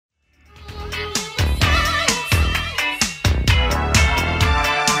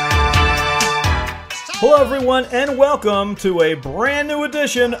Hello everyone and welcome to a brand new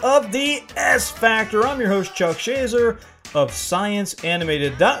edition of the S Factor. I'm your host Chuck Shazer of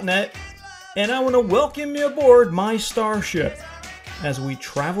ScienceAnimated.net, and I want to welcome you aboard my starship as we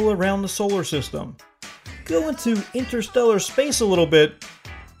travel around the solar system, go into interstellar space a little bit,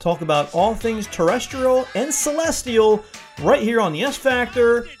 talk about all things terrestrial and celestial right here on the S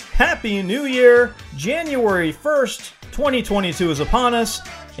Factor. Happy New Year! January 1st, 2022 is upon us,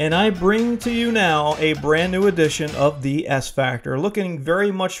 and I bring to you now a brand new edition of the S Factor. Looking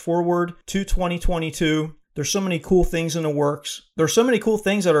very much forward to 2022. There's so many cool things in the works. There's so many cool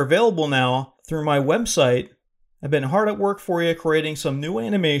things that are available now through my website. I've been hard at work for you, creating some new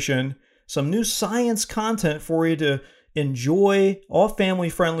animation, some new science content for you to enjoy, all family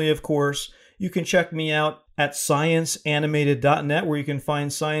friendly, of course. You can check me out at ScienceAnimated.net, where you can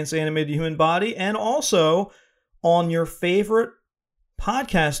find Science Animated Human Body, and also on your favorite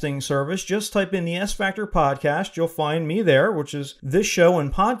podcasting service. Just type in the S Factor Podcast. You'll find me there, which is this show in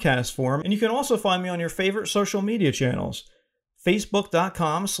podcast form. And you can also find me on your favorite social media channels.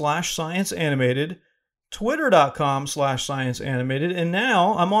 Facebook.com/ScienceAnimated, Twitter.com/ScienceAnimated, and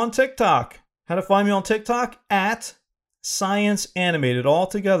now I'm on TikTok. How to find me on TikTok? At Science Animated, all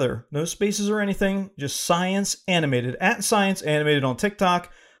together. No spaces or anything, just Science Animated. At Science Animated on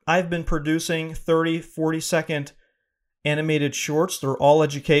TikTok. I've been producing 30, 40-second animated shorts. They're all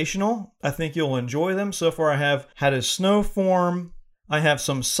educational. I think you'll enjoy them. So far I have How Does Snow Form? I have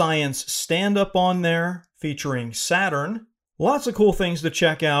some science stand-up on there featuring Saturn. Lots of cool things to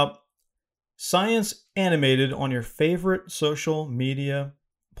check out. Science Animated on your favorite social media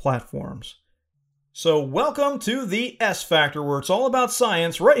platforms. So welcome to the S Factor, where it's all about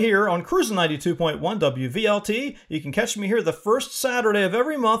science, right here on Cruising 92.1 WVLT. You can catch me here the first Saturday of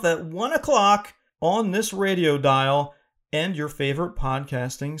every month at 1 o'clock on this radio dial and your favorite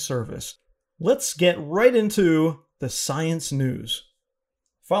podcasting service. Let's get right into the science news.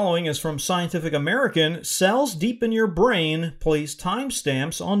 Following is from Scientific American. Cells deep in your brain place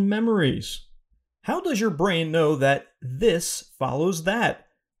timestamps on memories. How does your brain know that this follows that?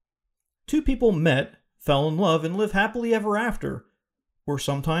 Two people met, fell in love, and live happily ever after, or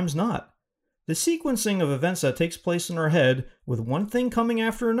sometimes not. The sequencing of events that takes place in our head, with one thing coming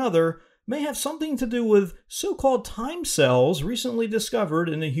after another, may have something to do with so-called time cells recently discovered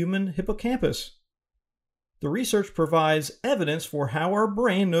in the human hippocampus. The research provides evidence for how our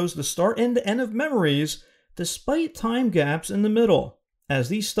brain knows the start and end of memories, despite time gaps in the middle. As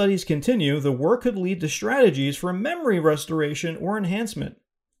these studies continue, the work could lead to strategies for memory restoration or enhancement.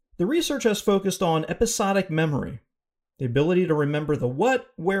 The research has focused on episodic memory, the ability to remember the what,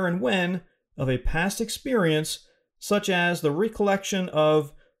 where, and when of a past experience, such as the recollection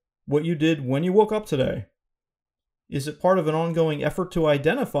of what you did when you woke up today. Is it part of an ongoing effort to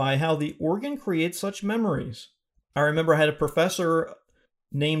identify how the organ creates such memories? I remember I had a professor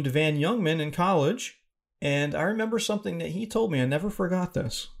named Van Youngman in college, and I remember something that he told me. I never forgot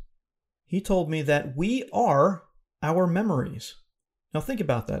this. He told me that we are our memories. Now think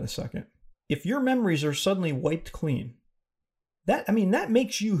about that a second. If your memories are suddenly wiped clean, that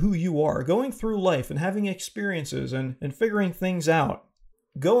makes you who you are. Going through life and having experiences and figuring things out,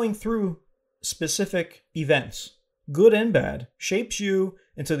 going through specific events, good and bad, shapes you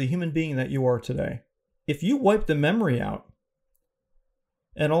into the human being that you are today. If you wipe the memory out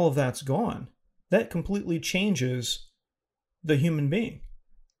and all of that's gone, that completely changes the human being.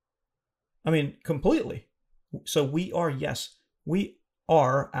 Completely. So we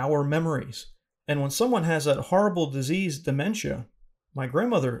are our memories. And when someone has that horrible disease, dementia, my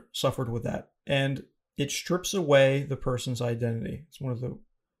grandmother suffered with that, and it strips away the person's identity. It's one of the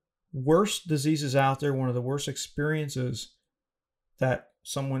worst diseases out there, one of the worst experiences that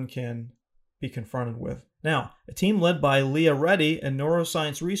someone can be confronted with. Now, a team led by Leah Reddy, a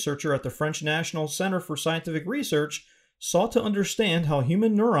neuroscience researcher at the French National Center for Scientific Research, sought to understand how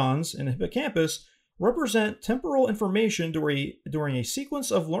human neurons in the hippocampus represent temporal information during a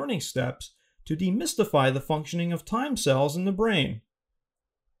sequence of learning steps to demystify the functioning of time cells in the brain.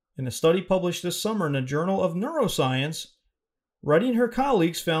 In a study published this summer in the Journal of Neuroscience, Reddy and her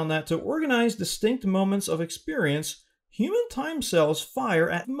colleagues found that to organize distinct moments of experience, human time cells fire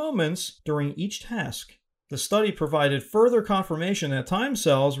at moments during each task. The study provided further confirmation that time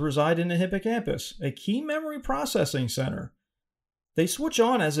cells reside in the hippocampus, a key memory processing center. They switch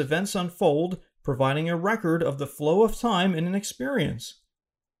on as events unfold, providing a record of the flow of time in an experience.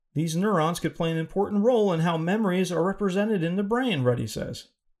 These neurons could play an important role in how memories are represented in the brain, Reddy says.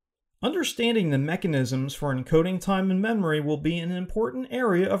 Understanding the mechanisms for encoding time and memory will be an important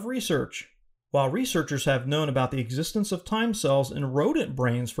area of research. While researchers have known about the existence of time cells in rodent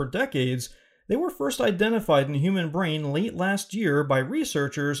brains for decades, They were first identified in the human brain late last year by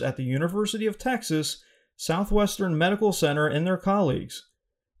researchers at the University of Texas Southwestern Medical Center and their colleagues.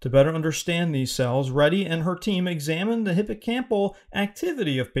 To better understand these cells, Reddy and her team examined the hippocampal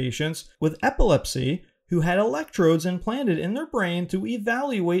activity of patients with epilepsy who had electrodes implanted in their brain to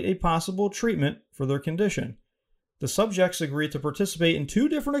evaluate a possible treatment for their condition. The subjects agreed to participate in 2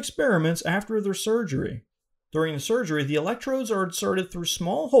 different experiments after their surgery. During the surgery, the electrodes are inserted through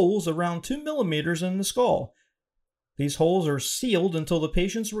small holes around 2 millimeters in the skull. These holes are sealed until the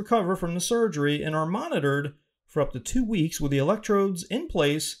patients recover from the surgery and are monitored for up to 2 weeks with the electrodes in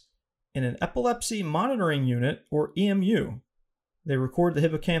place in an epilepsy monitoring unit, or EMU. They record the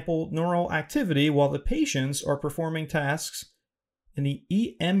hippocampal neural activity while the patients are performing tasks in the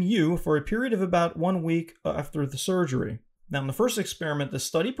EMU for a period of about 1 week after the surgery. Now, in the first experiment, the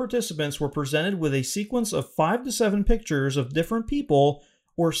study participants were presented with a sequence of 5 to 7 pictures of different people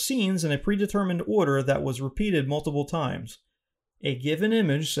or scenes in a predetermined order that was repeated multiple times. A given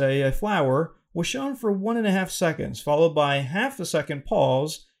image, say a flower, was shown for 1.5 seconds, followed by half a second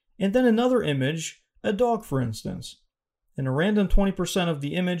pause, and then another image, a dog for instance. In a random 20% of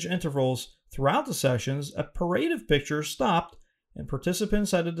the image intervals throughout the sessions, a parade of pictures stopped, and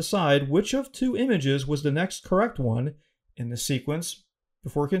participants had to decide which of 2 images was the next correct one in the sequence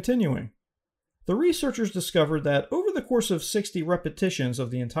before continuing. The researchers discovered that over the course of 60 repetitions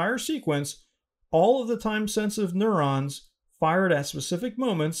of the entire sequence, all of the time-sensitive neurons fired at specific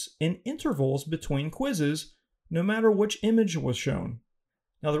moments in intervals between quizzes, no matter which image was shown.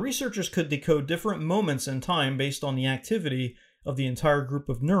 Now, the researchers could decode different moments in time based on the activity of the entire group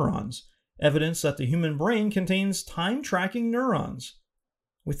of neurons, evidence that the human brain contains time-tracking neurons.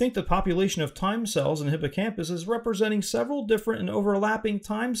 We think the population of time cells in the hippocampus is representing several different and overlapping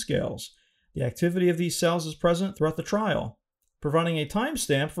time scales. The activity of these cells is present throughout the trial, providing a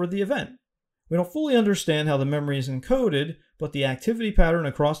timestamp for the event. We don't fully understand how the memory is encoded, but the activity pattern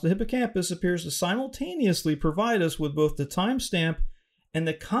across the hippocampus appears to simultaneously provide us with both the timestamp and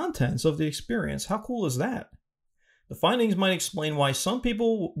the contents of the experience. How cool is that? The findings might explain why some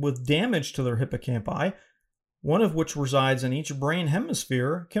people with damage to their hippocampi, one of which resides in each brain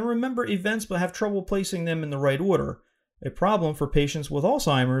hemisphere, can remember events but have trouble placing them in the right order, a problem for patients with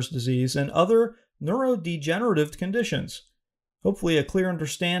Alzheimer's disease and other neurodegenerative conditions. Hopefully, a clear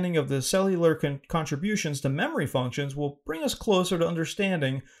understanding of the cellular contributions to memory functions will bring us closer to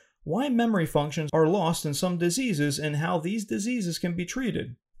understanding why memory functions are lost in some diseases and how these diseases can be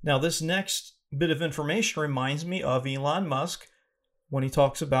treated. Now, this next bit of information reminds me of Elon Musk when he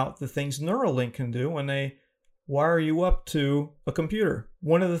talks about the things Neuralink can do when they wire you up to a computer.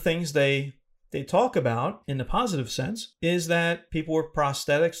 One of the things they talk about in the positive sense is that people with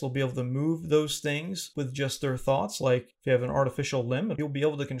prosthetics will be able to move those things with just their thoughts. Like if you have an artificial limb, you'll be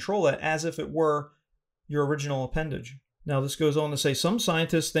able to control that as if it were your original appendage. Now, this goes on to say some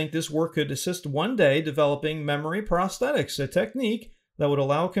scientists think this work could assist one day developing memory prosthetics, a technique that would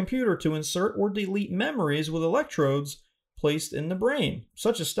allow a computer to insert or delete memories with electrodes placed in the brain.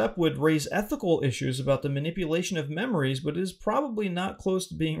 Such a step would raise ethical issues about the manipulation of memories, but is probably not close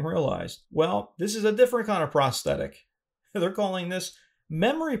to being realized. Well, this is a different kind of prosthetic. They're calling this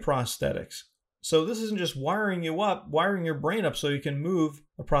memory prosthetics. So this isn't just wiring you up, wiring your brain up so you can move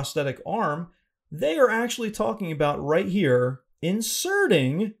a prosthetic arm. They are actually talking about right here,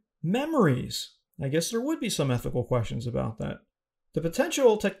 inserting memories. I guess there would be some ethical questions about that. The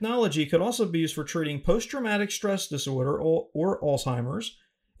potential technology could also be used for treating post-traumatic stress disorder or Alzheimer's.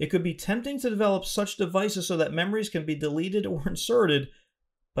 It could be tempting to develop such devices so that memories can be deleted or inserted,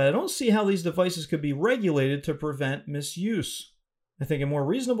 but I don't see how these devices could be regulated to prevent misuse. I think a more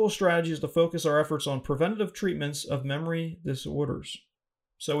reasonable strategy is to focus our efforts on preventative treatments of memory disorders.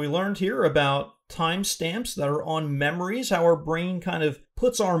 So we learned here about timestamps that are on memories, how our brain kind of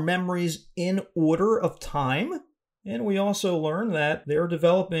puts our memories in order of time. And we also learned that they're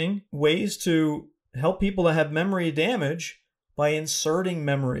developing ways to help people that have memory damage by inserting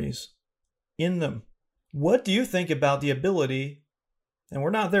memories in them. What do you think about the ability, and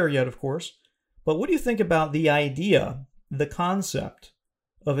we're not there yet, of course, but what do you think about the idea, the concept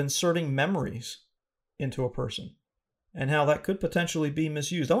of inserting memories into a person and how that could potentially be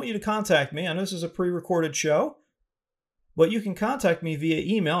misused? I want you to contact me. I know this is a pre-recorded show, but you can contact me via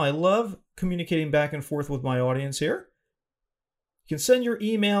email. I love communicating back and forth with my audience here. You can send your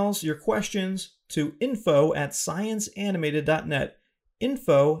emails, your questions to info@scienceanimated.net.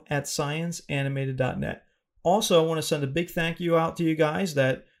 info@scienceanimated.net. Also, I want to send a big thank you out to you guys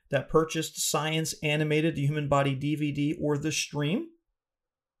that purchased Science Animated, the Human Body DVD or the stream.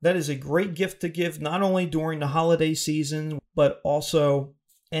 That is a great gift to give not only during the holiday season, but also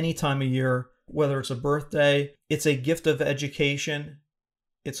any time of year. whether it's a birthday, it's a gift of education,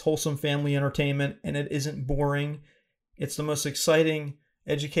 it's wholesome family entertainment, and it isn't boring. It's the most exciting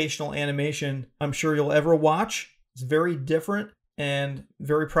educational animation I'm sure you'll ever watch. It's very different and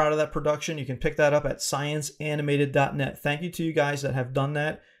very proud of that production. You can pick that up at scienceanimated.net. Thank you to you guys that have done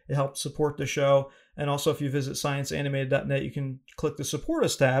that. It helps support the show. And also, if you visit scienceanimated.net, you can click the Support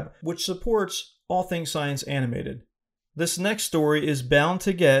Us tab, which supports all things science animated. This next story is bound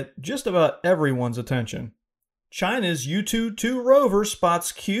to get just about everyone's attention. China's Yutu-2 rover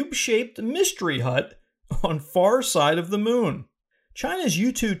spots cube-shaped mystery hut on far side of the moon. China's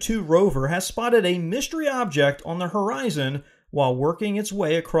Yutu-2 rover has spotted a mystery object on the horizon while working its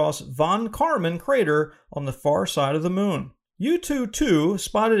way across von Karman crater on the far side of the moon. Yutu-2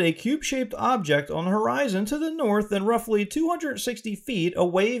 spotted a cube-shaped object on the horizon to the north and roughly 260 feet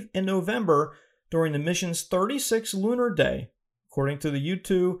away in November during the mission's 36th lunar day, according to the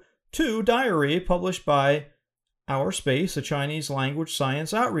Yutu-2 diary published by Our Space, a Chinese language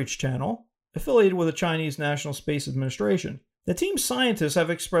science outreach channel affiliated with the Chinese National Space Administration. The team's scientists have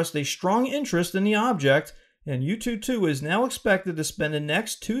expressed a strong interest in the object, and Yutu-2 is now expected to spend the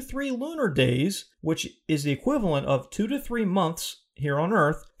next 2-3 lunar days, which is the equivalent of 2 to 3 months here on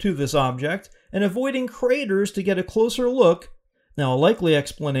Earth, to this object, and avoiding craters to get a closer look. Now, a likely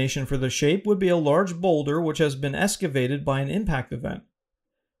explanation for the shape would be a large boulder which has been excavated by an impact event.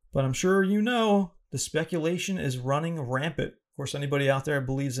 But I'm sure you know, the speculation is running rampant. Of course, anybody out there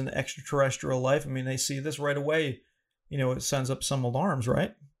believes in extraterrestrial life, I mean, they see this right away. You know, it sends up some alarms,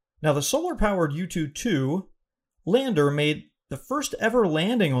 right? Now, the solar-powered Yutu-2 lander made the first ever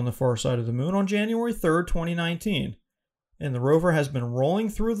landing on the far side of the moon on January 3rd, 2019. And the rover has been rolling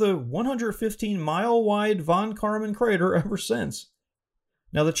through the 115-mile-wide von Karman crater ever since.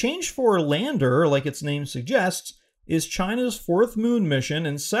 Now, the change for lander, like its name suggests, is China's 4th moon mission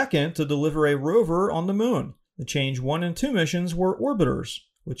and 2nd to deliver a rover on the moon. The Change 1 and 2 missions were orbiters,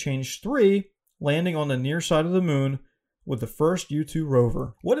 with Change 3 landing on the near side of the moon with the first Yutu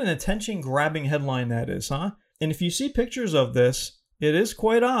rover. What an attention-grabbing headline that is, huh? And if you see pictures of this, it is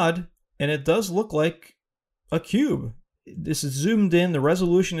quite odd, and it does look like a cube. This is zoomed in. The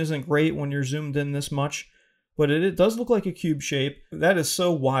resolution isn't great when you're zoomed in this much, but it does look like a cube shape. That is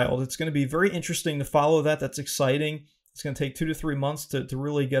so wild. It's going to be very interesting to follow that. That's exciting. It's going to take 2 to 3 months to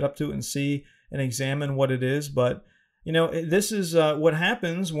really get up to it and see and examine what it is. But, you know, this is what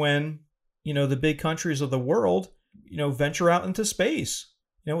happens when, you know, the big countries of the world, you know, venture out into space.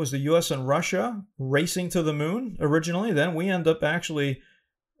 You know, it was the U.S. and Russia racing to the moon originally. Then we end up actually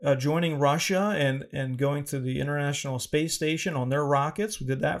joining Russia and going to the International Space Station on their rockets. We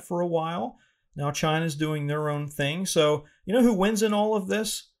did that for a while. Now China's doing their own thing. So, you know who wins in all of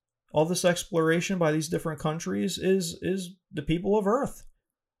this? All this exploration by these different countries is the people of Earth.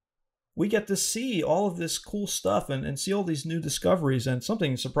 We get to see all of this cool stuff and see all these new discoveries, and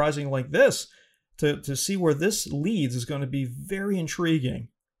something surprising like this, to see where this leads is going to be very intriguing.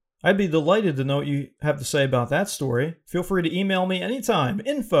 I'd be delighted to know what you have to say about that story. Feel free to email me anytime,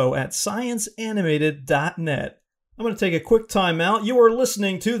 info@scienceanimated.net. I'm going to take a quick time out. You are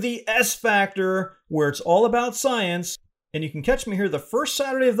listening to The S Factor, where it's all about science, and you can catch me here the first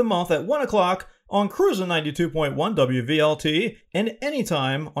Saturday of the month at 1 o'clock on Cruisin' 92.1 WVLT, and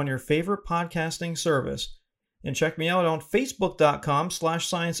anytime on your favorite podcasting service. And check me out on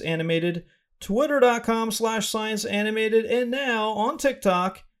Facebook.com/ScienceAnimated, Twitter.com/ScienceAnimated, and now on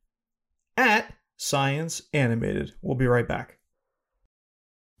TikTok @ScienceAnimated. We'll be right back.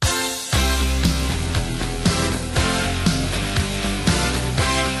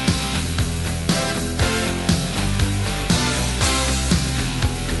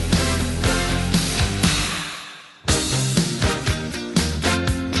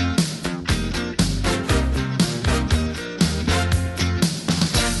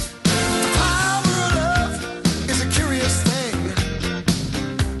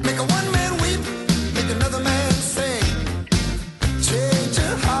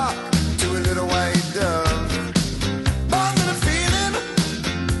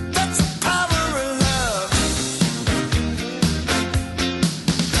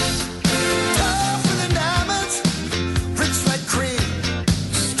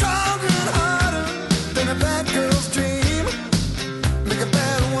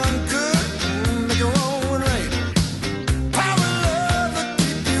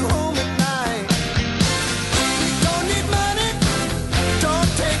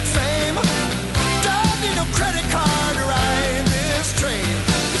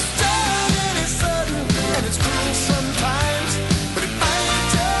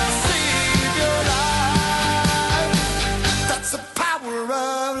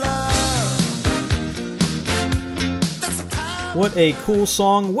 What a cool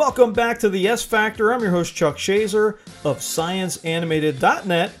song. Welcome back to the S Factor. I'm your host, Chuck Shazer of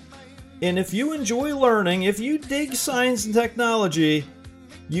ScienceAnimated.net. And if you enjoy learning, if you dig science and technology,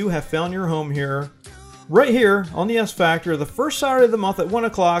 you have found your home here, right here on the S Factor, the first Saturday of the month at 1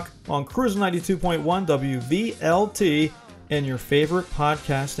 o'clock on Cruise 92.1 WVLT and your favorite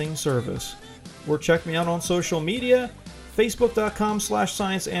podcasting service. Or check me out on social media,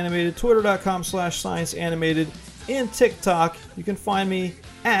 facebook.com/scienceanimated, twitter.com/scienceanimated, and TikTok. You can find me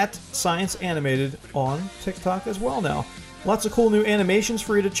at Science Animated on TikTok as well now. Lots of cool new animations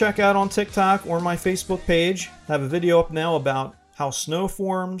for you to check out on TikTok or my Facebook page. I have a video up now about how snow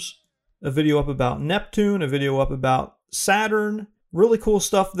forms, a video up about Neptune, a video up about Saturn. Really cool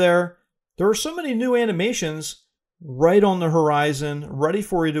stuff there. There are so many new animations right on the horizon, ready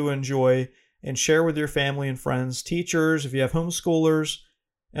for you to enjoy and share with your family and friends, teachers, if you have homeschoolers,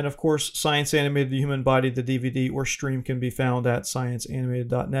 and of course, Science Animated, the Human Body, the DVD or stream can be found at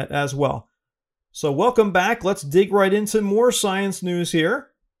ScienceAnimated.net as well. So welcome back. Let's dig right into more science news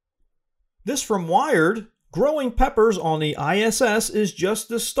here. This from Wired. Growing peppers on the ISS is just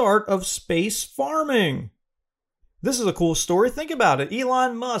the start of space farming. This is a cool story. Think about it.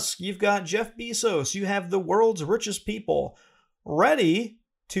 Elon Musk, you've got Jeff Bezos, you have the world's richest people ready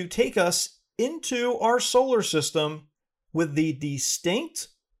to take us into our solar system with the distinct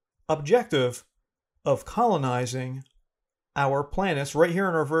objective of colonizing our planets right here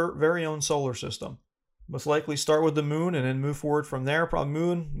in our very own solar system. Most likely start with the moon and then move forward from there, probably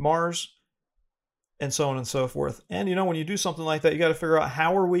moon, Mars, and so on and so forth. And you know, when you do something like that, you got to figure out,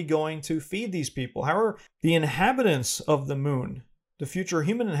 how are we going to feed these people? How are the inhabitants of the moon, the future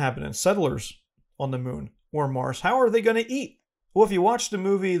human inhabitants, settlers on the moon or Mars, how are they going to eat? Well, if you watch the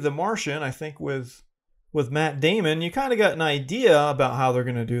movie The Martian, I think with Matt Damon, you kind of got an idea about how they're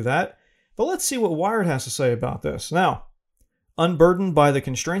going to do that. But let's see what Wired has to say about this. Now, unburdened by the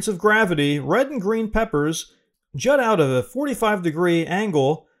constraints of gravity, red and green peppers jut out of a 45-degree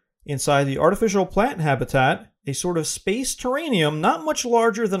angle inside the artificial plant habitat, a sort of space terrarium not much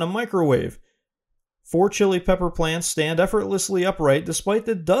larger than a microwave. 4 chili pepper plants stand effortlessly upright despite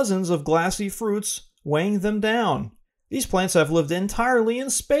the dozens of glassy fruits weighing them down. These plants have lived entirely in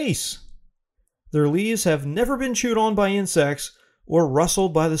space. Their leaves have never been chewed on by insects or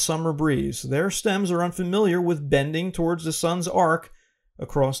rustled by the summer breeze. Their stems are unfamiliar with bending towards the sun's arc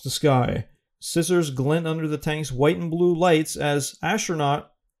across the sky. Scissors glint under the tank's white and blue lights as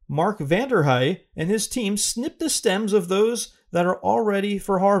astronaut Mark Vanderhei and his team snip the stems of those that are all ready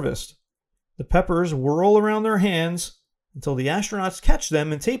for harvest. The peppers whirl around their hands until the astronauts catch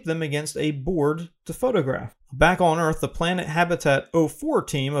them and tape them against a board to photograph. Back on Earth, the Planet Habitat 04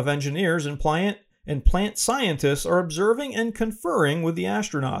 team of engineers and plant scientists are observing and conferring with the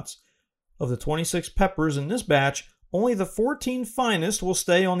astronauts. Of the 26 peppers in this batch, only the 14 finest will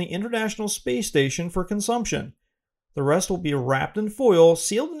stay on the International Space Station for consumption. The rest will be wrapped in foil,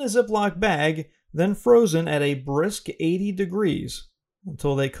 sealed in a Ziploc bag, then frozen at a brisk 80 degrees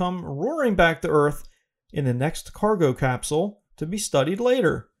until they come roaring back to Earth in the next cargo capsule to be studied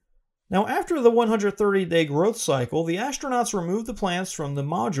later. Now, after the 130-day growth cycle, the astronauts remove the plants from the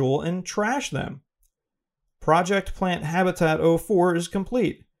module and trash them. Project Plant Habitat 04 is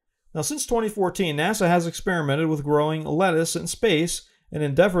complete. Now, since 2014, NASA has experimented with growing lettuce in space, an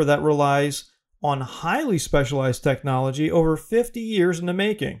endeavor that relies on highly specialized technology over 50 years in the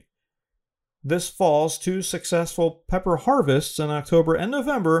making. This fall's 2 successful pepper harvests in October and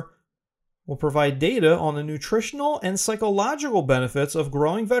November will provide data on the nutritional and psychological benefits of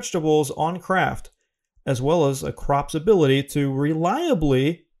growing vegetables on craft, as well as a crop's ability to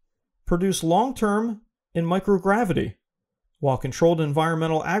reliably produce long-term in microgravity. While controlled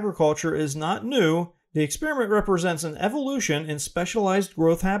environmental agriculture is not new, the experiment represents an evolution in specialized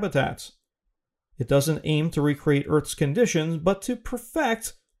growth habitats. It doesn't aim to recreate Earth's conditions, but to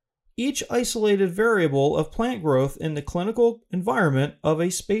perfect each isolated variable of plant growth in the clinical environment of a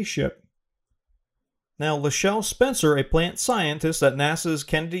spaceship. Now, Lachelle Spencer, a plant scientist at NASA's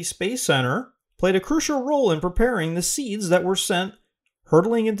Kennedy Space Center, played a crucial role in preparing the seeds that were sent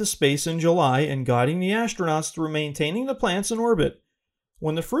hurtling into space in July and guiding the astronauts through maintaining the plants in orbit.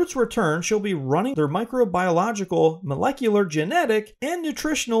 When the fruits return, she'll be running their microbiological, molecular, genetic, and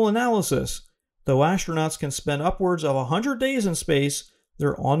nutritional analysis. Though astronauts can spend upwards of 100 days in space,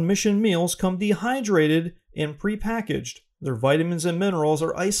 their on-mission meals come dehydrated and prepackaged. Their vitamins and minerals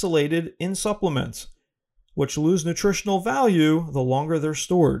are isolated in supplements, which lose nutritional value the longer they're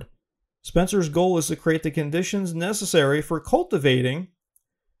stored. Spencer's goal is to create the conditions necessary for cultivating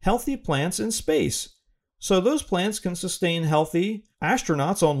healthy plants in space, so those plants can sustain healthy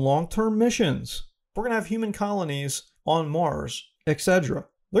astronauts on long-term missions. We're going to have human colonies on Mars, etc.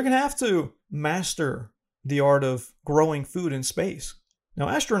 They're going to have to master the art of growing food in space. Now,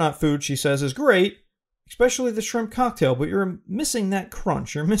 astronaut food, she says, is great, especially the shrimp cocktail, but you're missing that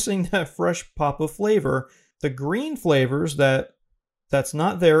crunch. You're missing that fresh pop of flavor, the green flavors that's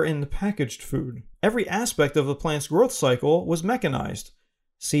not there in the packaged food. Every aspect of the plant's growth cycle was mechanized.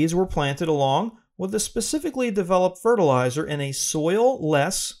 Seeds were planted along with a specifically developed fertilizer in a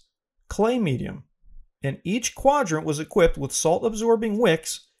soil-less clay medium, and each quadrant was equipped with salt-absorbing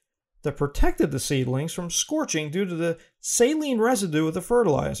wicks that protected the seedlings from scorching due to the saline residue of the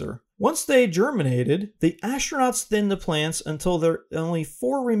fertilizer. Once they germinated, the astronauts thinned the plants until there only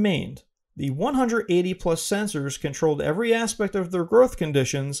 4 remained. The 180-plus sensors controlled every aspect of their growth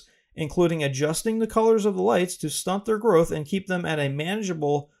conditions, including adjusting the colors of the lights to stunt their growth and keep them at a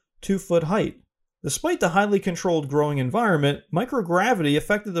manageable 2-foot height. Despite the highly controlled growing environment, microgravity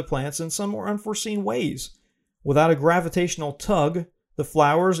affected the plants in some more unforeseen ways. Without a gravitational tug, the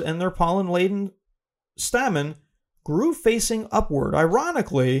flowers and their pollen-laden stamen grew facing upward.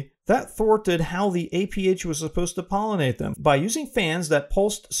 Ironically, that thwarted how the APH was supposed to pollinate them. By using fans that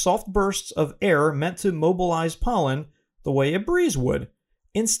pulsed soft bursts of air meant to mobilize pollen the way a breeze would.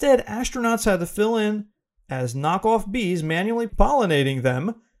 Instead, astronauts had to fill in as knockoff bees, manually pollinating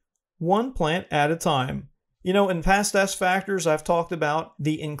them, one plant at a time. You know, in past S Factors, I've talked about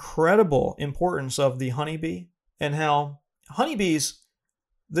the incredible importance of the honeybee and how honeybees,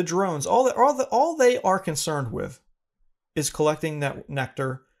 the drones, all they are concerned with is collecting that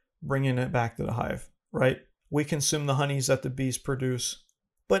nectar, bringing it back to the hive, right? We consume the honeys that the bees produce.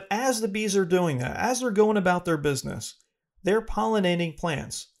 But as the bees are doing that, as they're going about their business, they're pollinating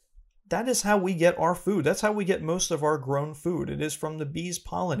plants. That is how we get our food. That's how we get most of our grown food. It is from the bees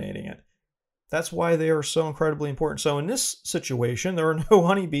pollinating it. That's why they are so incredibly important. So in this situation, there are no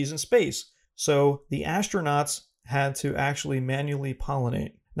honeybees in space. So the astronauts had to actually manually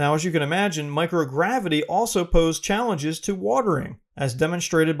pollinate. Now, as you can imagine, microgravity also posed challenges to watering. As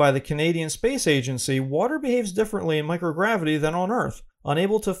demonstrated by the Canadian Space Agency, water behaves differently in microgravity than on Earth.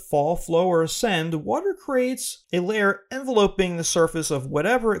 Unable to fall, flow, or ascend, water creates a layer enveloping the surface of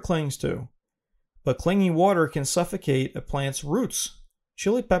whatever it clings to. But clinging water can suffocate a plant's roots.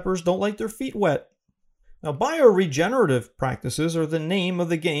 Chili peppers don't like their feet wet. Now, bioregenerative practices are the name of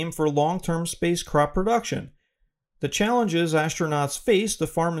the game for long-term space crop production. The challenges astronauts face to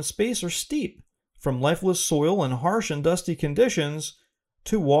farm in space are steep, from lifeless soil and harsh and dusty conditions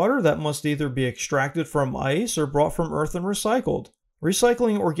to water that must either be extracted from ice or brought from Earth and recycled.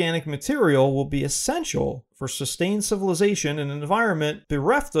 Recycling organic material will be essential for sustained civilization in an environment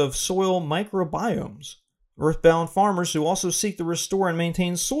bereft of soil microbiomes. Earthbound farmers who also seek to restore and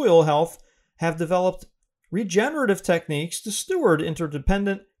maintain soil health have developed regenerative techniques to steward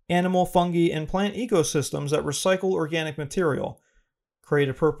interdependent animal, fungi, and plant ecosystems that recycle organic material, create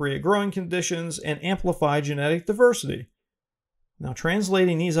appropriate growing conditions, and amplify genetic diversity. Now,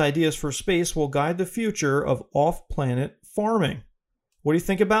 translating these ideas for space will guide the future of off-planet farming. What do you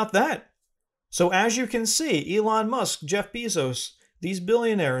think about that? So as you can see, Elon Musk, Jeff Bezos, these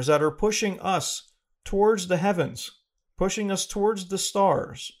billionaires that are pushing us towards the heavens, pushing us towards the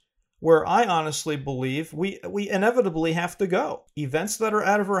stars, where I honestly believe we inevitably have to go. Events that are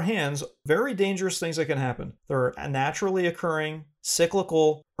out of our hands, very dangerous things that can happen. There are naturally occurring,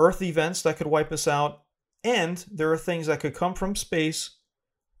 cyclical Earth events that could wipe us out, and there are things that could come from space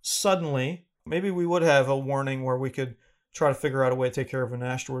suddenly. Maybe we would have a warning where we could try to figure out a way to take care of an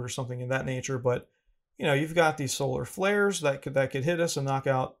asteroid or something of that nature, but you know, you've got these solar flares that could hit us and knock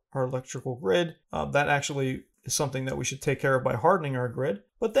out our electrical grid. That actually is something that we should take care of by hardening our grid.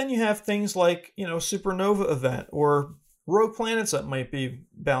 But then you have things like, you know, supernova event or rogue planets that might be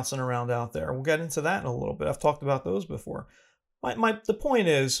bouncing around out there. We'll get into that in a little bit. I've talked about those before. The point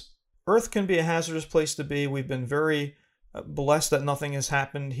is, Earth can be a hazardous place to be. We've been very blessed that nothing has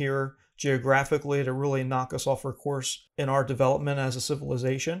happened here geographically to really knock us off our course in our development as a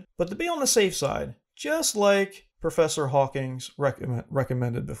civilization. But to be on the safe side, just like Professor Hawking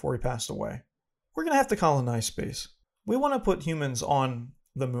recommended before he passed away, we're going to have to colonize space. We want to put humans on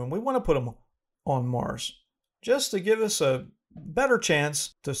the moon. We want to put them on Mars, just to give us a better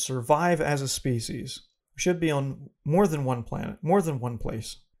chance to survive as a species. We should be on more than one planet, more than one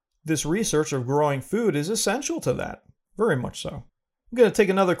place. This research of growing food is essential to that, very much so. I'm going to take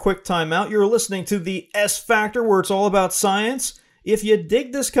another quick time out. You're listening to the S Factor, where it's all about science. If you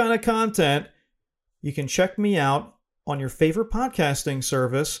dig this kind of content, you can check me out on your favorite podcasting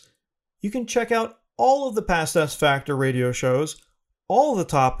service. You can check out all of the past S Factor radio shows, all of the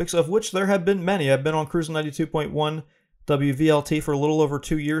topics, of which there have been many. I've been on Cruise 92.1 WVLT for a little over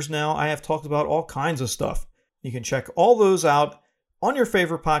 2 years now. I have talked about all kinds of stuff. You can check all those out on your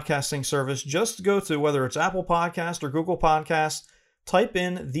favorite podcasting service. Just go to whether it's Apple Podcast or Google Podcast, type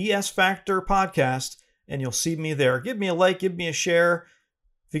in the S Factor Podcast, and you'll see me there. Give me a like, give me a share.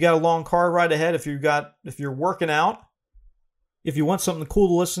 If you got a long car ride ahead, if you're working out, if you want something cool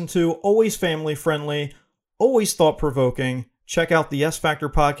to listen to, always family friendly, always thought provoking, check out the S Factor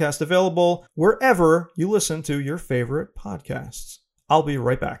Podcast, available wherever you listen to your favorite podcasts. I'll be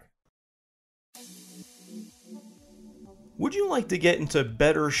right back. Would you like to get into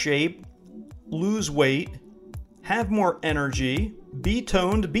better shape, lose weight, have more energy, be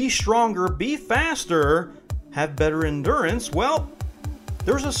toned, be stronger, be faster, have better endurance? Well,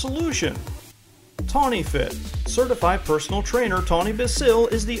 there's a solution. TawnyFit. Certified personal trainer Tawny Basil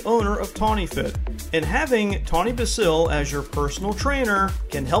is the owner of TawnyFit. And having Tawny Basil as your personal trainer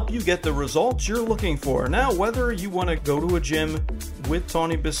can help you get the results you're looking for. Now, whether you want to go to a gym with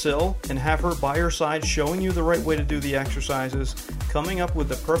Tawny Basil and have her by your side showing you the right way to do the exercises, coming up with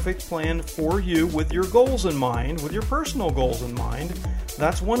the perfect plan for you with your goals in mind, with your personal goals in mind,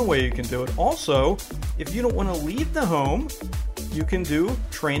 that's one way you can do it. Also, if you don't want to leave the home, you can do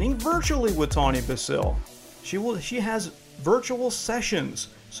training virtually with Tawny Basil. She has virtual sessions,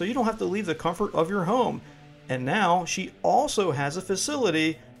 so you don't have to leave the comfort of your home. And now she also has a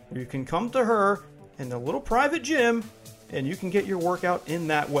facility where you can come to her in a little private gym and you can get your workout in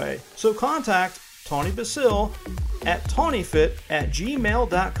that way. So contact Tawny Basil at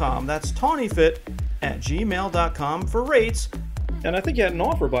tawnyfit@gmail.com. That's tawnyfit@gmail.com for rates. And I think you had an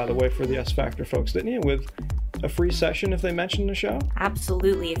offer, by the way, for the S Factor folks, didn't you? With a free session if they mention the show?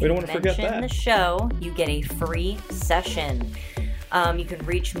 Absolutely. If we don't you want to forget that. mention the show, you get a free session. You can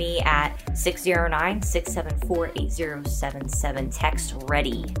reach me at 609-674-8077. Text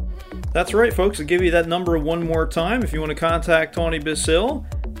READY. That's right, folks. I'll give you that number one more time. If you want to contact Tawny Basil,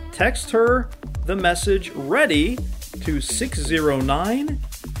 text her the message READY to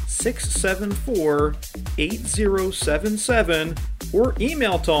 609-674-8077 or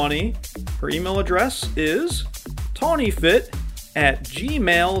email Tawny. Her email address is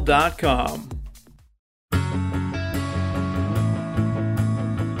tawnyfit@gmail.com.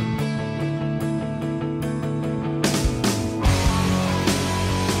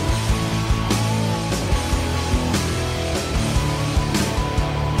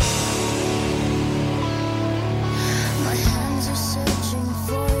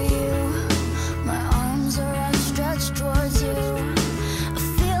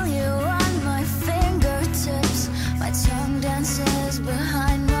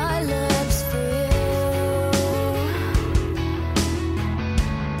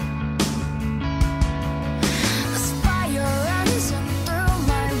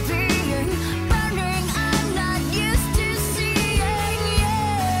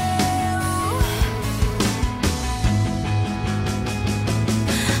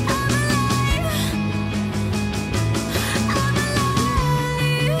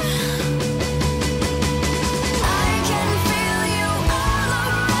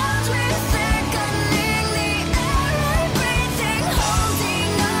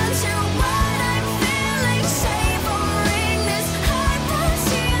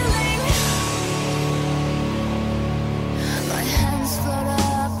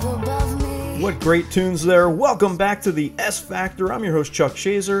 What great tunes there. Welcome back to the S Factor. I'm your host, Chuck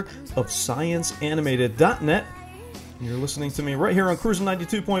Shazer of ScienceAnimated.net. And you're listening to me right here on Cruising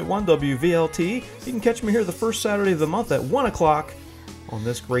 92.1 WVLT. You can catch me here the first Saturday of the month at 1 o'clock on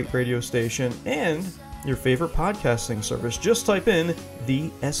this great radio station and your favorite podcasting service. Just type in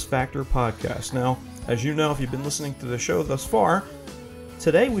the S Factor Podcast. Now, as you know, if you've been listening to the show thus far,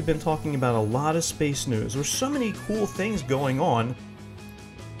 today we've been talking about a lot of space news. There's so many cool things going on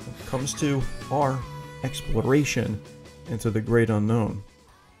when it comes to our exploration into the great unknown.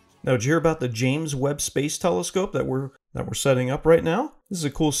 Now, did you hear about the James Webb Space Telescope that we're setting up right now? This is a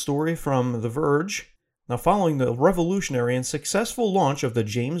cool story from The Verge. Now, following the revolutionary and successful launch of the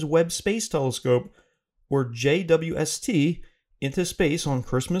James Webb Space Telescope, or JWST, into space on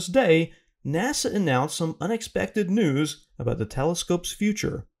Christmas Day, NASA announced some unexpected news about the telescope's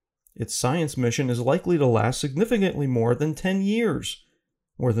future. Its science mission is likely to last significantly more than 10 years,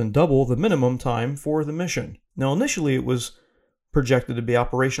 more than double the minimum time for the mission. Now, initially it was projected to be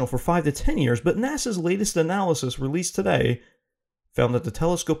operational for 5 to 10 years, but NASA's latest analysis released today found that the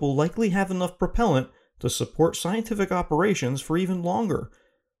telescope will likely have enough propellant to support scientific operations for even longer.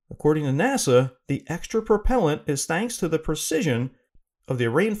 According to NASA, the extra propellant is thanks to the precision of the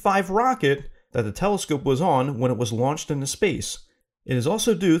Ariane 5 rocket that the telescope was on when it was launched into space. It is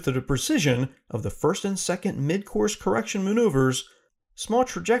also due to the precision of the first and second mid-course correction maneuvers, small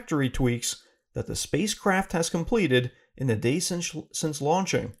trajectory tweaks that the spacecraft has completed in the days since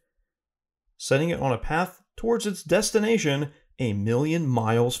launching, setting it on a path towards its destination 1,000,000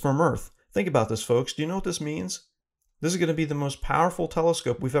 miles from Earth. Think about this, folks. Do you know what this means? This is going to be the most powerful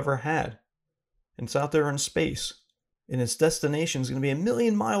telescope we've ever had. And it's out there in space. And its destination is going to be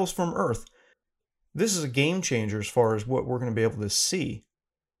 1,000,000 miles from Earth. This is a game changer as far as what we're going to be able to see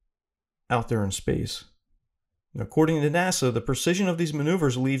out there in space. According to NASA, the precision of these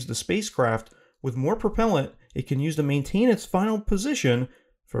maneuvers leaves the spacecraft with more propellant it can use to maintain its final position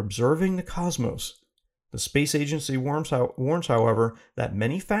for observing the cosmos. The space agency warns, however, that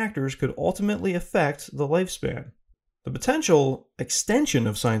many factors could ultimately affect the lifespan. The potential extension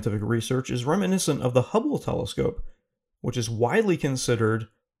of scientific research is reminiscent of the Hubble telescope, which is widely considered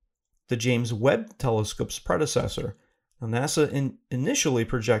the James Webb telescope's predecessor. Now, NASA initially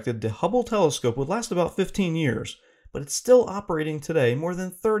projected the Hubble telescope would last about 15 years, but it's still operating today more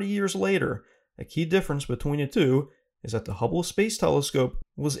than 30 years later. A key difference between the two is that the Hubble Space Telescope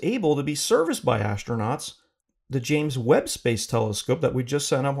was able to be serviced by astronauts. The James Webb Space Telescope that we just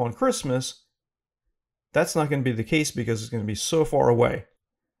sent up on Christmas, that's not going to be the case because it's going to be so far away.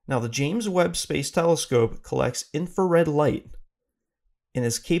 Now, the James Webb Space Telescope collects infrared light and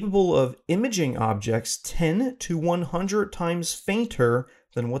is capable of imaging objects 10 to 100 times fainter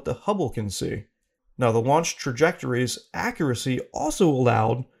than what the Hubble can see. Now, the launch trajectory's accuracy also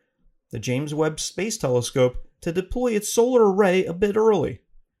allowed the James Webb Space Telescope to deploy its solar array a bit early.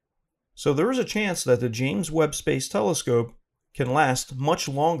 So there is a chance that the James Webb Space Telescope can last much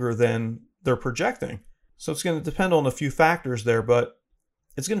longer than they're projecting. So it's going to depend on a few factors there, but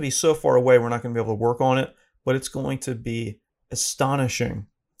it's going to be so far away we're not going to be able to work on it, but it's going to be astonishing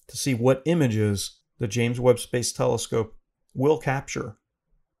to see what images the James Webb Space Telescope will capture.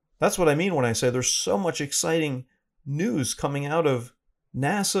 That's what I mean when I say there's so much exciting news coming out of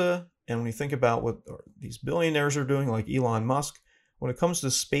NASA, and when you think about what these billionaires are doing, like Elon Musk, when it comes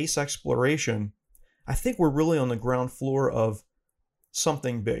to space exploration, I think we're really on the ground floor of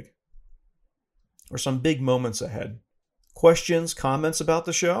something big, or some big moments ahead. Questions, comments about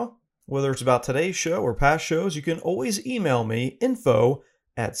the show? Whether it's about today's show or past shows, you can always email me,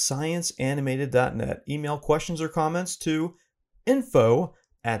 info@scienceanimated.net. Email questions or comments to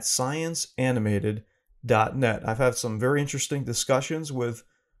info@scienceanimated.net. I've had some very interesting discussions with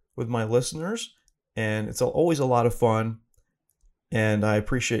my listeners, and it's always a lot of fun, and I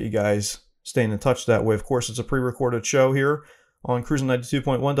appreciate you guys staying in touch that way. Of course, it's a pre-recorded show here on Cruising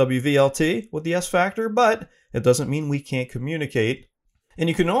 92.1 WVLT with the S Factor, but it doesn't mean we can't communicate. And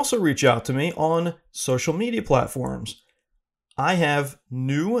you can also reach out to me on social media platforms. I have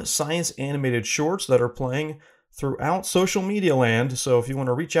new science animated shorts that are playing throughout social media land. So if you want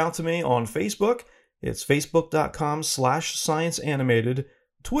to reach out to me on Facebook, it's facebook.com/scienceanimated,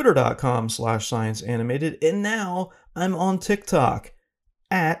 twitter.com/scienceanimated, and now I'm on TikTok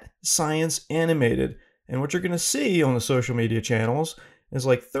 @scienceanimated. And what you're going to see on the social media channels is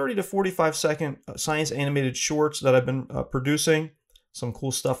like 30 to 45 second science animated shorts that I've been producing. Some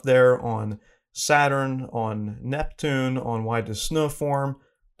cool stuff there on Saturn, on Neptune, on why does snow form.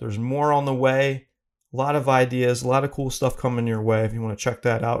 There's more on the way. A lot of ideas, a lot of cool stuff coming your way if you want to check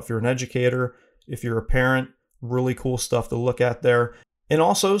that out. If you're an educator, if you're a parent, really cool stuff to look at there. And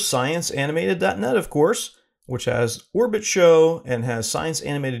also scienceanimated.net, of course, which has Orbit Show and has Science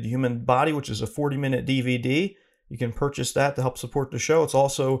Animated Human Body, which is a 40-minute DVD. You can purchase that to help support the show. It's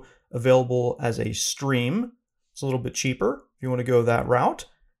also available as a stream. It's a little bit cheaper if you want to go that route,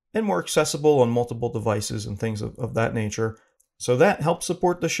 and more accessible on multiple devices and things of that nature. So that helps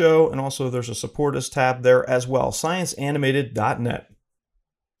support the show, and also there's a Support Us tab there as well, scienceanimated.net.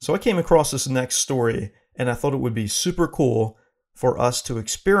 So I came across this next story, and I thought it would be super cool for us to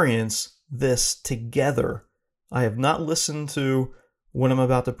experience this together. I have not listened to what I'm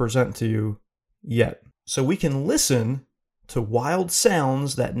about to present to you yet. So we can listen to wild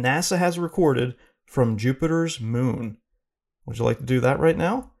sounds that NASA has recorded from Jupiter's moon. Would you like to do that right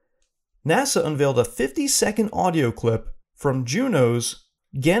now? NASA unveiled a 50-second audio clip from Juno's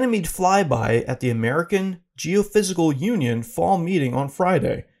Ganymede flyby at the American Geophysical Union fall meeting on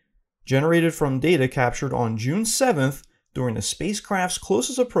Friday, generated from data captured on June 7th during the spacecraft's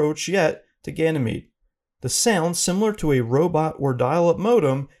closest approach yet to Ganymede. The sound, similar to a robot or dial-up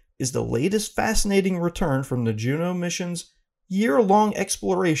modem, is the latest fascinating return from the Juno mission's year-long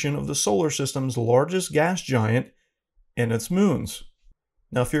exploration of the solar system's largest gas giant and its moons.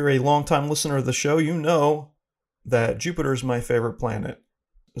 Now, if you're a longtime listener of the show, you know that Jupiter is my favorite planet,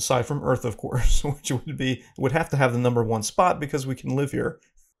 aside from Earth, of course, which would have to have the number one spot because we can live here.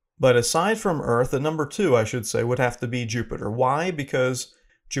 But aside from Earth, the number two, I should say, would have to be Jupiter. Why? Because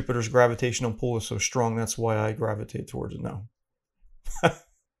Jupiter's gravitational pull is so strong, that's why I gravitate towards it now.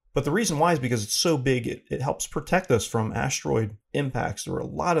 But the reason why is because it's so big, it helps protect us from asteroid impacts. There are a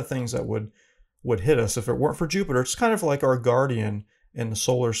lot of things that would hit us if it weren't for Jupiter. It's kind of like our guardian in the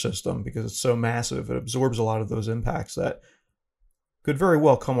solar system because it's so massive. It absorbs a lot of those impacts that could very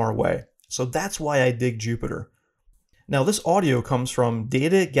well come our way. So that's why I dig Jupiter. Now, this audio comes from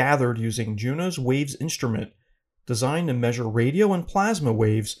data gathered using Juno's WAVES instrument, designed to measure radio and plasma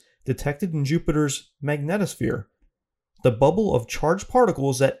waves detected in Jupiter's magnetosphere, the bubble of charged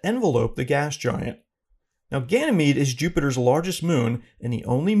particles that envelope the gas giant. Now, Ganymede is Jupiter's largest moon and the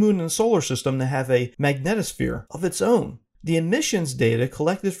only moon in the solar system to have a magnetosphere of its own. The emissions data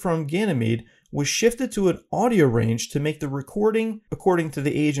collected from Ganymede was shifted to an audio range to make the recording according to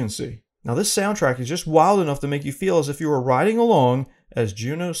the agency. Now, this soundtrack is just wild enough to make you feel as if you were riding along as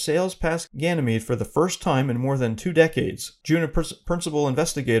Juno sails past Ganymede for the first time in more than 2 decades. Juno principal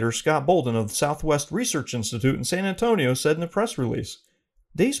investigator Scott Bolden of the Southwest Research Institute in San Antonio said in a press release.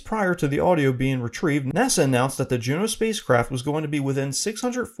 Days prior to the audio being retrieved, NASA announced that the Juno spacecraft was going to be within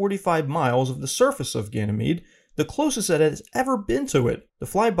 645 miles of the surface of Ganymede, the closest that it has ever been to it. The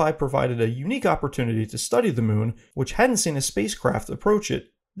flyby provided a unique opportunity to study the moon, which hadn't seen a spacecraft approach it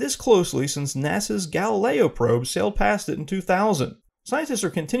this closely since NASA's Galileo probe sailed past it in 2000. Scientists are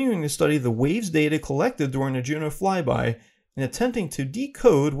continuing to study the WAVES data collected during the Juno flyby and attempting to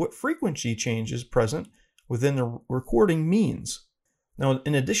decode what frequency changes present within the recording means. Now,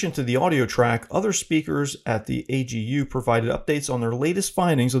 in addition to the audio track, other speakers at the AGU provided updates on their latest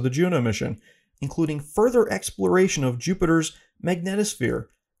findings of the Juno mission, including further exploration of Jupiter's magnetosphere.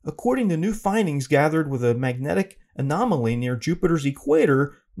 According to new findings gathered with a magnetic anomaly near Jupiter's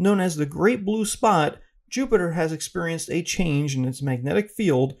equator known as the Great Blue Spot, Jupiter has experienced a change in its magnetic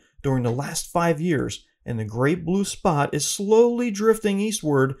field during the last 5 years, and the Great Blue Spot is slowly drifting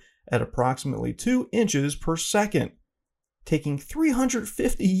eastward at approximately 2 inches per second, taking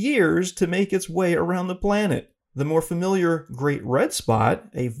 350 years to make its way around the planet. The more familiar Great Red Spot,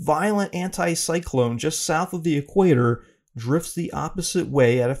 a violent anticyclone just south of the equator, drifts the opposite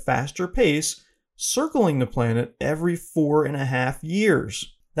way at a faster pace, circling the planet every 4.5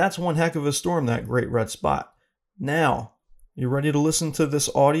 years. That's one heck of a storm, that Great Red Spot. Now, you ready to listen to this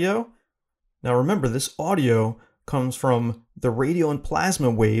audio? Now remember, this audio comes from the radio and plasma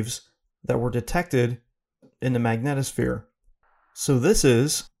waves that were detected in the magnetosphere. So this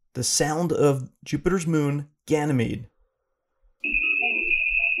is the sound of Jupiter's moon, Ganymede.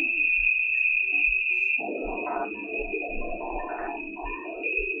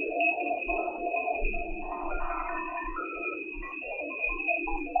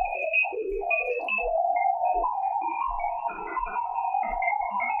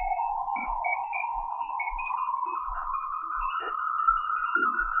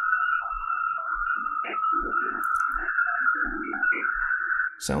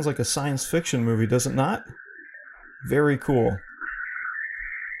 Sounds like a science fiction movie, does it not? Very cool.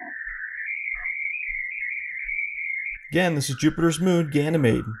 Again, this is Jupiter's moon,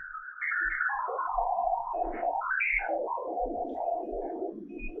 Ganymede.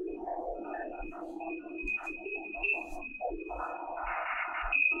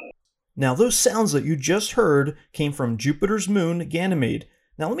 Now, those sounds that you just heard came from Jupiter's moon, Ganymede.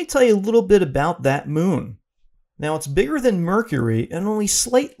 Now, let me tell you a little bit about that moon. Now, it's bigger than Mercury and only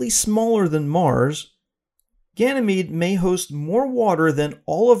slightly smaller than Mars. Ganymede may host more water than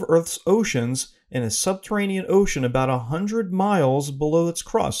all of Earth's oceans in a subterranean ocean about 100 miles below its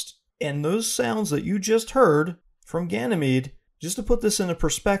crust. And those sounds that you just heard from Ganymede, just to put this into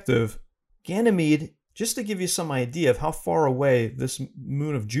perspective, Ganymede, just to give you some idea of how far away this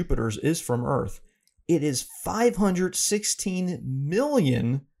moon of Jupiter's is from Earth, it is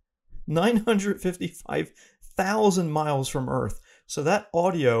 516,955,000 miles from Earth. So that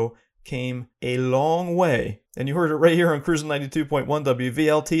audio came a long way. And you heard it right here on Cruising 92.1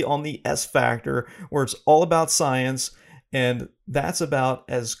 WVLT on the S Factor, where it's all about science. And that's about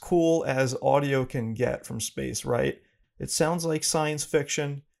as cool as audio can get from space, right? It sounds like science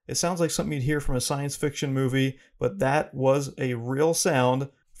fiction. It sounds like something you'd hear from a science fiction movie, but that was a real sound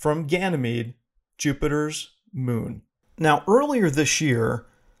from Ganymede, Jupiter's moon. Now, earlier this year,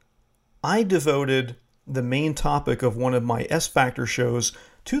 I devoted the main topic of one of my S Factor shows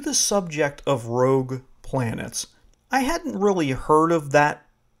to the subject of rogue planets. I hadn't really heard of that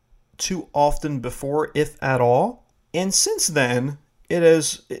too often before, if at all. And since then,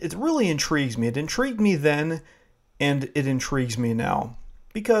 it really intrigues me. It intrigued me then, and it intrigues me now.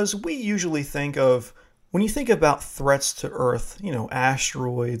 Because we usually think of, when you think about threats to Earth,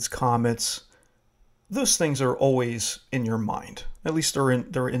 asteroids, comets, those things are always in your mind. At least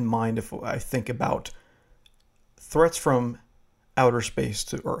they're in mind if I think about threats from outer space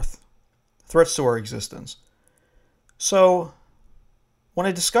to Earth, threats to our existence. So when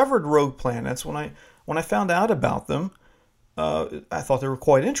I discovered rogue planets, when I found out about them, I thought they were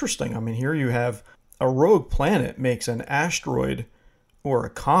quite interesting. I mean, here you have a rogue planet makes an asteroid or a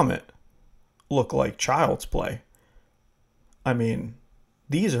comet look like child's play. I mean,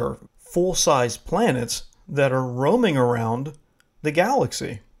 these are full-size planets that are roaming around the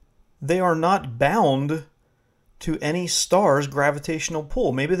galaxy. They are not bound to any star's gravitational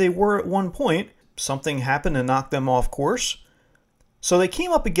pull. Maybe they were at one point. Something happened and knocked them off course. So they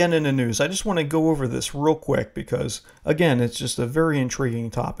came up again in the news. I just want to go over this real quick because, again, it's just a very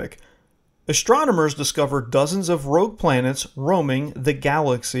intriguing topic. Astronomers discovered dozens of rogue planets roaming the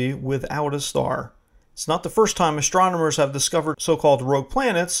galaxy without a star. It's not the first time astronomers have discovered so-called rogue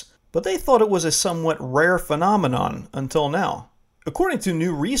planets, but they thought it was a somewhat rare phenomenon until now. According to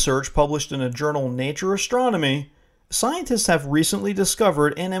new research published in the journal Nature Astronomy, scientists have recently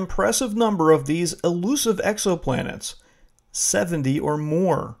discovered an impressive number of these elusive exoplanets, 70 or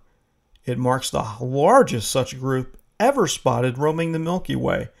more. It marks the largest such group ever spotted roaming the Milky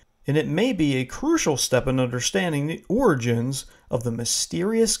Way, and it may be a crucial step in understanding the origins of the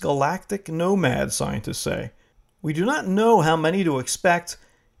mysterious galactic nomad, scientists say. We do not know how many to expect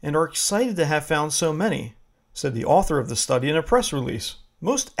and are excited to have found so many, said the author of the study in a press release.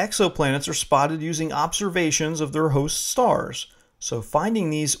 Most exoplanets are spotted using observations of their host stars, so finding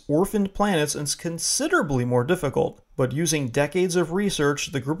these orphaned planets is considerably more difficult. But using decades of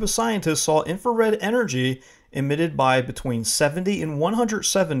research, the group of scientists saw infrared energy emitted by between 70 and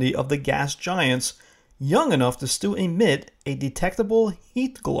 170 of the gas giants, young enough to still emit a detectable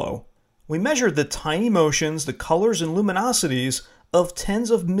heat glow. We measured the tiny motions, the colors, and luminosities of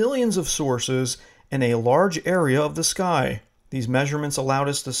tens of millions of sources in a large area of the sky. These measurements allowed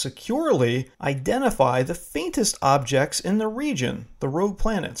us to securely identify the faintest objects in the region, the rogue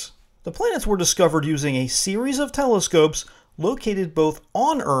planets. The planets were discovered using a series of telescopes located both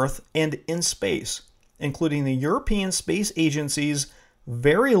on Earth and in space, including the European Space Agency's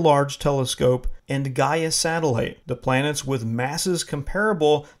Very Large Telescope and Gaia satellite. The planets with masses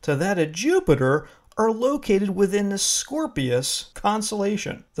comparable to that of Jupiter are located within the Scorpius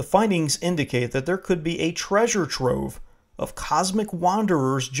constellation. The findings indicate that there could be a treasure trove of cosmic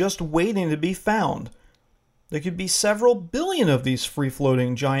wanderers just waiting to be found. There could be several billion of these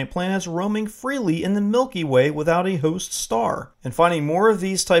free-floating giant planets roaming freely in the Milky Way without a host star. And finding more of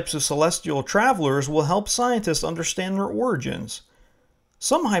these types of celestial travelers will help scientists understand their origins.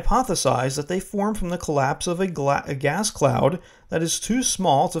 Some hypothesize that they formed from the collapse of a gas cloud that is too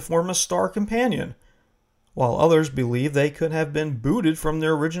small to form a star companion, while others believe they could have been booted from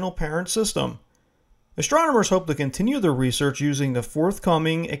their original parent system. Astronomers hope to continue their research using the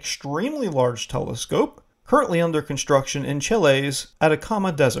forthcoming extremely large telescope, currently under construction in Chile's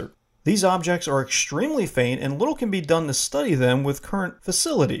Atacama Desert. These objects are extremely faint and little can be done to study them with current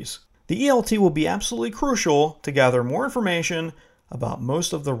facilities. The ELT will be absolutely crucial to gather more information about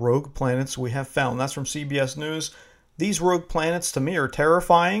most of the rogue planets we have found. That's from CBS News. These rogue planets to me are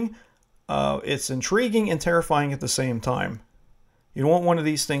terrifying. It's intriguing and terrifying at the same time. You don't want one of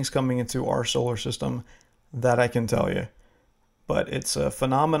these things coming into our solar system, that I can tell you. But it's a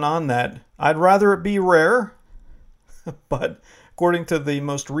phenomenon that I'd rather it be rare, but according to the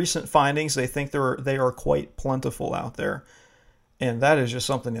most recent findings, they think they are quite plentiful out there. And that is just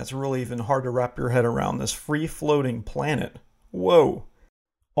something that's really even hard to wrap your head around, this free-floating planet. Whoa.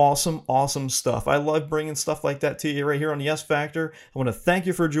 Awesome, awesome stuff. I love bringing stuff like that to you right here on the S Factor. I want to thank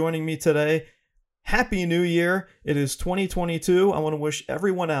you for joining me today. Happy New Year. It is 2022. I want to wish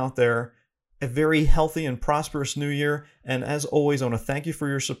everyone out there a very healthy and prosperous new year. And as always, I want to thank you for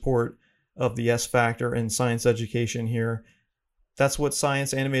your support of the S Factor and science education here. That's what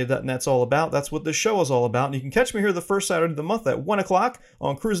ScienceAnimated.net's all about. That's what this show is all about. And you can catch me here the first Saturday of the month at 1 o'clock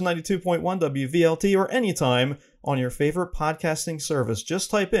on Cruise 92.1 WVLT or anytime on your favorite podcasting service.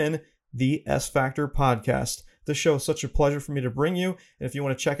 Just type in the S Factor Podcast. This show is such a pleasure for me to bring you. And if you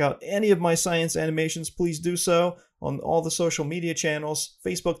want to check out any of my science animations, please do so on all the social media channels,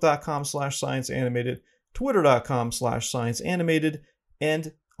 facebook.com/scienceanimated, twitter.com/scienceanimated,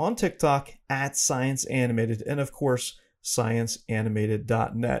 and on TikTok @scienceanimated, and of course,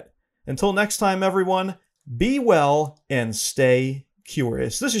 ScienceAnimated.net. Until next time, everyone, be well and stay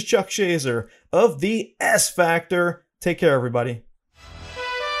curious. This is Chuck Shazer of the S Factor. Take care, everybody.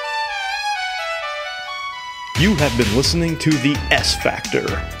 You have been listening to the S Factor,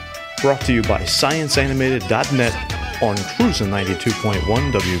 brought to you by ScienceAnimated.net on Cruisin'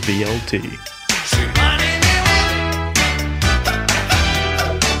 92.1 WVLT.